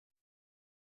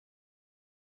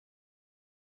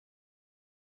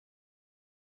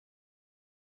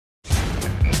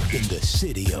In the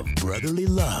city of brotherly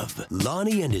love,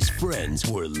 Lonnie and his friends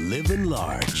were living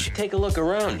large. Take a look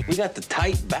around. We got the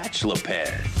tight bachelor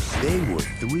pad. They were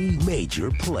three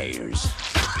major players.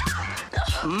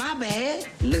 My bad.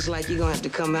 Looks like you're gonna have to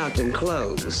come out them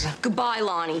clothes. Goodbye,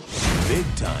 Lonnie.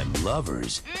 Big-time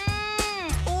lovers.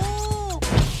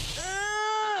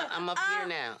 I'm up here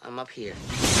now. I'm up here.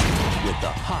 With the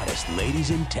hottest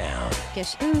ladies in town.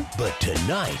 But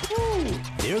tonight,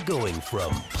 they're going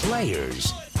from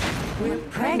players We're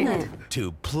pregnant.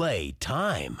 to play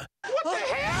time. What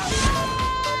the hell?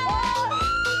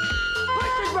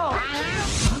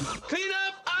 Clean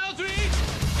up, aisle 3.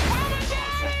 Mama,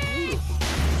 Daddy!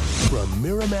 From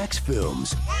Miramax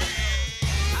Films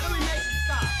How do we make it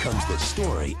stop? comes the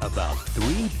story about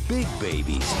three big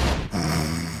babies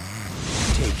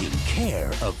taking care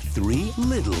of three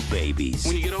little babies.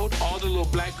 When you get old, all the little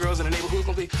black girls in the neighborhood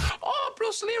gonna be, oh,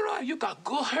 Bruce Leroy, you got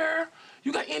good hair.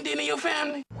 You got Indian in your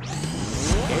family.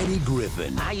 Eddie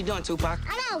Griffin How you doing, Tupac?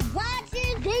 I'm not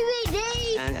watching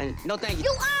DVD. No, thank you.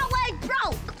 You always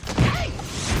broke. Hey!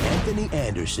 Anthony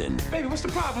Anderson, Baby, what's the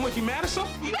problem? What, you mad or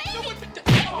something?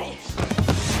 Oh.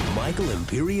 Michael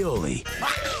Imperioli,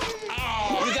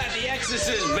 You got the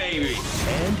exorcist, baby.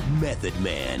 and Method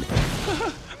Man.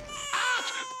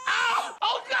 Ow!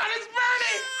 Oh, God, it's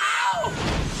burning! Ow!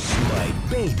 My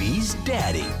baby's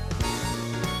daddy.